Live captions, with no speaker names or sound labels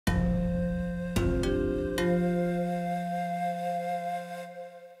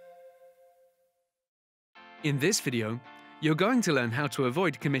In this video, you're going to learn how to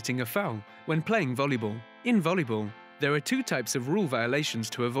avoid committing a foul when playing volleyball. In volleyball, there are two types of rule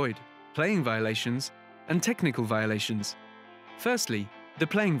violations to avoid: playing violations and technical violations. Firstly, the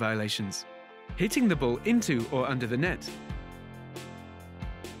playing violations. Hitting the ball into or under the net.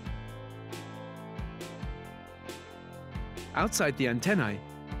 Outside the antennae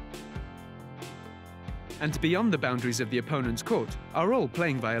and beyond the boundaries of the opponent's court are all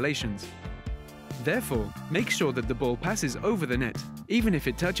playing violations. Therefore, make sure that the ball passes over the net, even if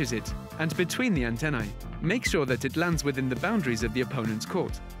it touches it, and between the antennae. Make sure that it lands within the boundaries of the opponent's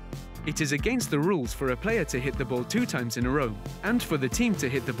court. It is against the rules for a player to hit the ball 2 times in a row, and for the team to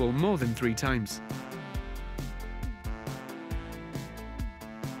hit the ball more than 3 times.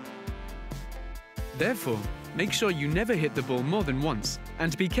 Therefore, make sure you never hit the ball more than once,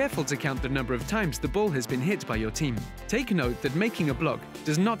 and be careful to count the number of times the ball has been hit by your team. Take note that making a block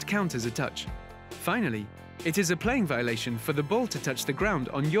does not count as a touch. Finally, it is a playing violation for the ball to touch the ground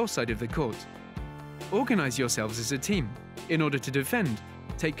on your side of the court. Organize yourselves as a team in order to defend,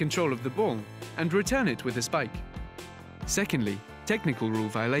 take control of the ball, and return it with a spike. Secondly, technical rule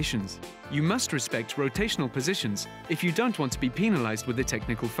violations. You must respect rotational positions if you don't want to be penalized with a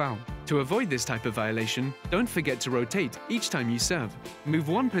technical foul. To avoid this type of violation, don't forget to rotate each time you serve. Move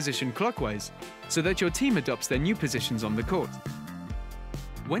one position clockwise so that your team adopts their new positions on the court.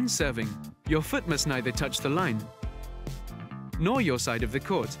 When serving, your foot must neither touch the line nor your side of the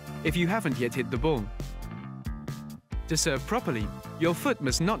court if you haven't yet hit the ball. To serve properly, your foot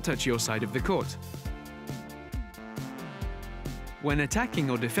must not touch your side of the court. When attacking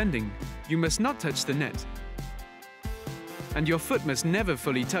or defending, you must not touch the net, and your foot must never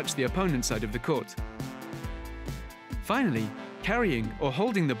fully touch the opponent's side of the court. Finally, carrying or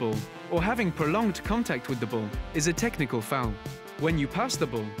holding the ball or having prolonged contact with the ball is a technical foul. When you pass the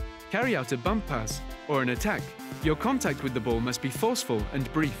ball, carry out a bump pass, or an attack, your contact with the ball must be forceful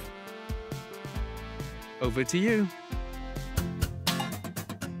and brief. Over to you.